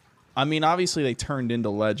if, I mean, obviously they turned into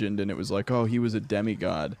legend and it was like, oh, he was a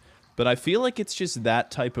demigod. But I feel like it's just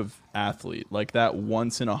that type of athlete, like that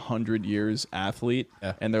once in 100 years athlete.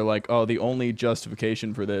 Yeah. And they're like, oh, the only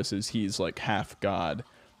justification for this is he's like half god.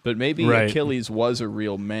 But maybe Achilles was a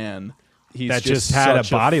real man. He's that just had a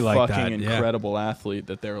body like that. Fucking incredible athlete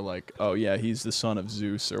that they're like, oh yeah, he's the son of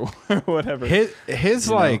Zeus or whatever. His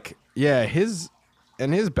like, yeah, his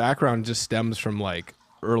background just stems from like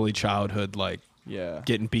early childhood, like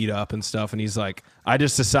getting beat up and stuff. And he's like, I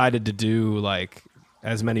just decided to do like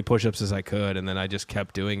as many push-ups as I could, and then I just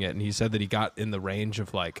kept doing it. And he said that he got in the range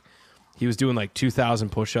of like, he was doing like 2,000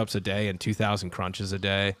 push-ups a day and 2,000 crunches a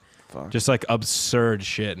day. Fuck. Just like absurd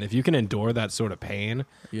shit. And if you can endure that sort of pain,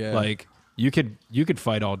 like you could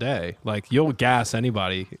fight all day. Like you'll gas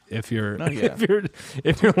anybody if you're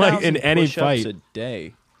if you're like in any fight a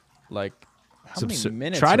day. Like how many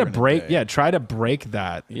minutes? Try to break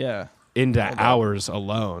that into hours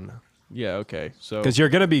alone. Yeah, okay. So because you're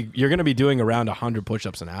gonna be doing around 100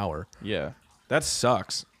 push-ups an hour. Yeah, that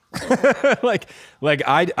sucks. like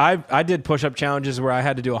I did push-up challenges where I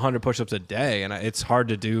had to do 100 push-ups a day, and it's hard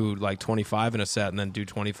to do like 25 in a set and then do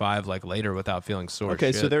 25 like later without feeling sore.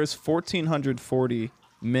 Okay, so there's 1,440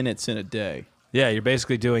 minutes in a day. Yeah, you're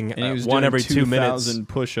basically doing and he was one doing every 2 minutes. 2,000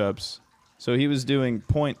 push-ups. So he was doing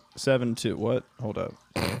 0.72. What? Hold up.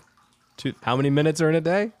 How many minutes are in a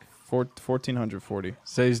day? 1,440.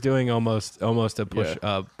 So he's doing almost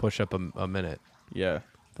a push up a minute. Yeah,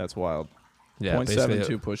 that's wild. Yeah,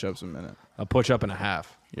 0.72 push-ups a minute. A push-up and a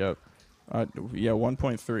half. Yep.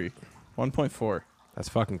 1.3. 1.4. That's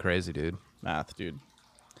fucking crazy, dude. Math, dude.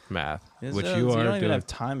 Math. Which you don't are even doing. have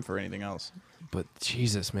time for anything else. But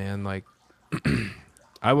Jesus, man, like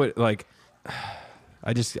I would like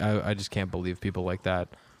I just can't believe people like that.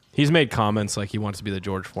 He's made comments like he wants to be the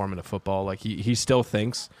George Foreman of football. Like he still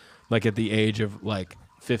thinks like at the age of like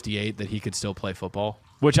 58 that he could still play football,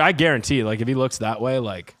 which I guarantee, like if he looks that way,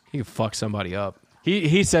 like he could fuck somebody up.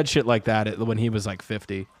 He said shit like that when he was like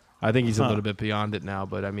 50. I think he's a little bit beyond it now,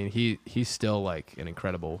 but I mean he's still like an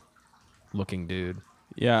incredible looking dude.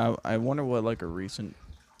 Yeah, I wonder what like a recent,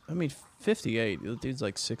 I mean 58, the dude's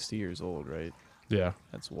like 60 years old, right? Yeah.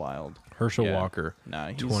 That's wild. Herschel Walker. Nah,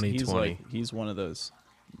 he's 2020. He's one of those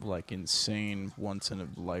like insane once in a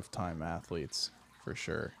lifetime athletes for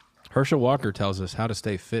sure. Herschel Walker tells us how to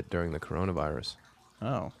stay fit during the coronavirus.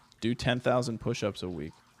 Oh, do 10,000 push-ups a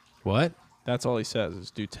week. What? That's all he says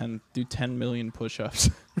is do 10 million push-ups.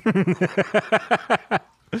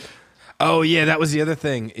 Oh yeah, that was the other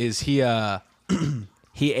thing. Is he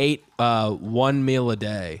he ate one meal a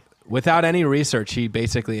day without any research. He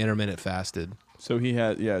basically intermittent fasted. So he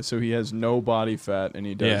has no body fat and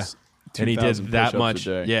he does. And he did that much.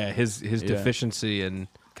 A day. Yeah, his deficiency and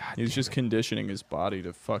God. He's just conditioning his body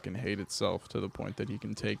to fucking hate itself to the point that he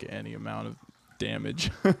can take any amount of damage.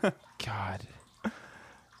 God.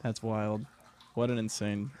 That's wild. What an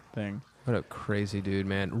insane thing. What a crazy dude,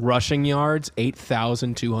 man. Rushing yards,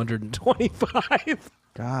 8,225.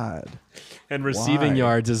 God. And receiving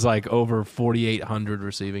yards is like over 4,800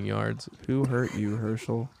 receiving yards. Who hurt you,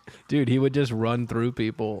 Herschel? Dude, he would just run through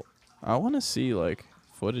people. I want to see like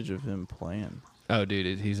footage of him playing. Oh,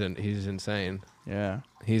 dude, he's insane. Yeah.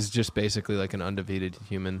 He's just basically like an undefeated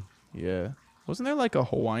human. Yeah. Wasn't there like a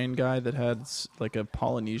Hawaiian guy that had like a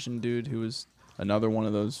Polynesian dude who was another one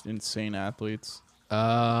of those insane athletes?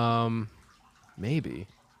 Maybe.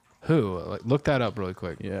 Who? Like, look that up really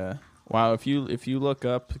quick. Yeah. Wow, if you look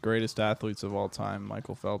up greatest athletes of all time,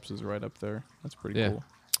 Michael Phelps is right up there. That's pretty cool.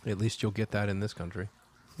 At least you'll get that in this country.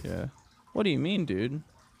 Yeah. What do you mean, dude?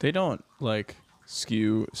 They don't like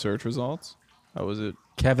skew search results. How was it?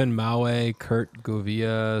 Kevin Maue, Kurt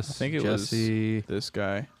Govia, I think it Jesse. was this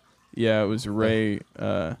guy. Yeah, it was Ray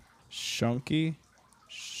Schoenke.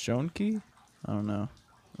 Schoenke? I don't know.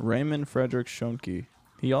 Raymond Frederick Schoenke.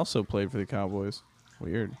 He also played for the Cowboys.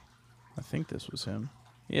 Weird. I think this was him.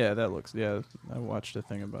 Yeah, that looks... Yeah, I watched a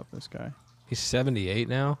thing about this guy. He's 78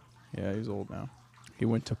 now? Yeah, he's old now. He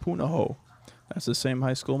went to Punahou. That's the same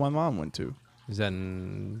high school my mom went to. Is that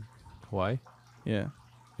in Hawaii? Yeah.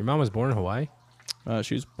 Your mom was born in Hawaii?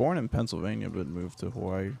 She was born in Pennsylvania, but moved to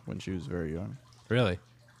Hawaii when she was very young. Really?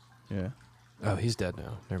 Yeah. Oh, he's dead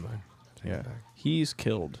now. Never mind. Take it Yeah, back. he's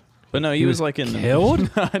killed. But no, he was like in killed?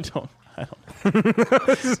 the I don't.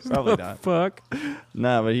 Probably not. Fuck.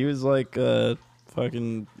 Nah, but he was like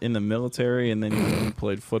fucking in the military, and then he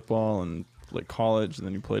played football and like college, and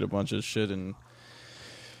then he played a bunch of shit. And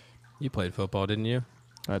You played football, didn't you?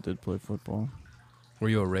 I did play football. Were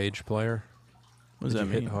you a rage player? What does Did that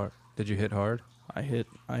you mean? hit hard? Did you hit hard? I hit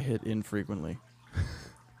infrequently.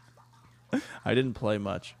 I didn't play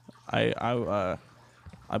much. I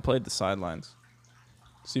played the sidelines.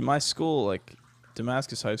 See, my school, like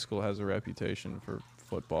Damascus High School, has a reputation for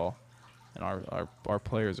football, and our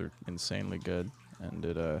players are insanely good.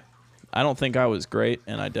 And I don't think I was great,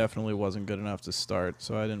 and I definitely wasn't good enough to start,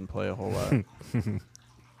 so I didn't play a whole lot.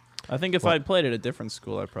 I think if I'd played at a different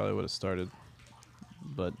school, I probably would have started.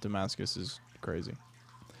 But Damascus is crazy.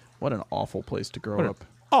 What an awful place to grow up.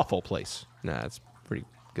 Awful place. Nah, it's a pretty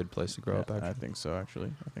good place to grow up, actually. I think so,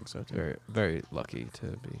 actually. I think so, too. Very, very lucky to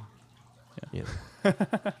be. Yeah.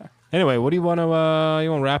 Anyway, what do you want to? You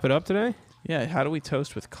want to wrap it up today? Yeah, how do we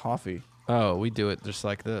toast with coffee? Oh, we do it just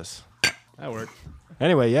like this. That worked.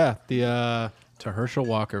 Anyway, yeah, to Herschel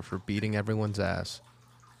Walker for beating everyone's ass.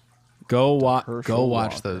 Go watch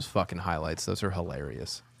Walker. those fucking highlights. Those are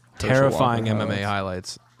hilarious. Herschel Terrifying Walker MMA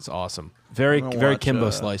highlights. It's awesome. Very I'm gonna very watch, Kimbo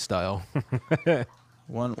Slice style.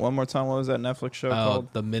 One more time, what was that Netflix show Oh,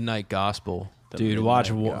 called? The Midnight Gospel. The Dude, Midnight watch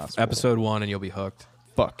Gospel. episode 1 and you'll be hooked.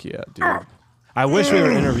 Fuck yeah, dude. I wish we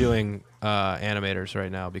were interviewing animators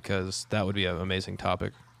right now because that would be an amazing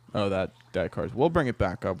topic. Oh, that cards. We'll bring it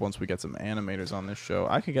back up once we get some animators on this show.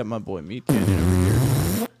 I could get my boy Meat Canyon over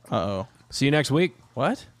here. Uh-oh. See you next week.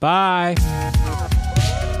 What? Bye.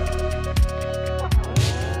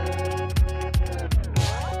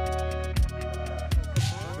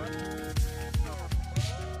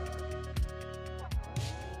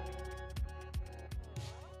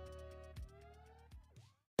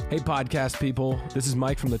 Hey, podcast people. This is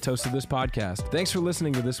Mike from the Toast of This podcast. Thanks for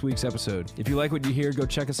listening to this week's episode. If you like what you hear, go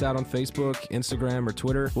check us out on Facebook, Instagram, or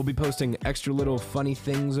Twitter. We'll be posting extra little funny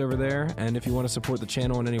things over there. And if you want to support the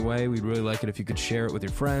channel in any way, we'd really like it if you could share it with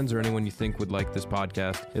your friends or anyone you think would like this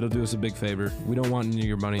podcast. It'll do us a big favor. We don't want any of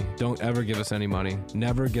your money. Don't ever give us any money.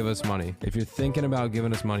 Never give us money. If you're thinking about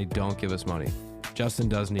giving us money, don't give us money. Justin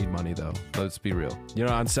does need money, though. Let's be real. You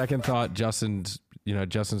know, on second thought, Justin's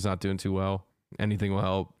not doing too well. Anything will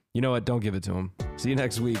help. You know what? Don't give it to him. See you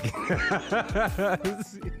next week.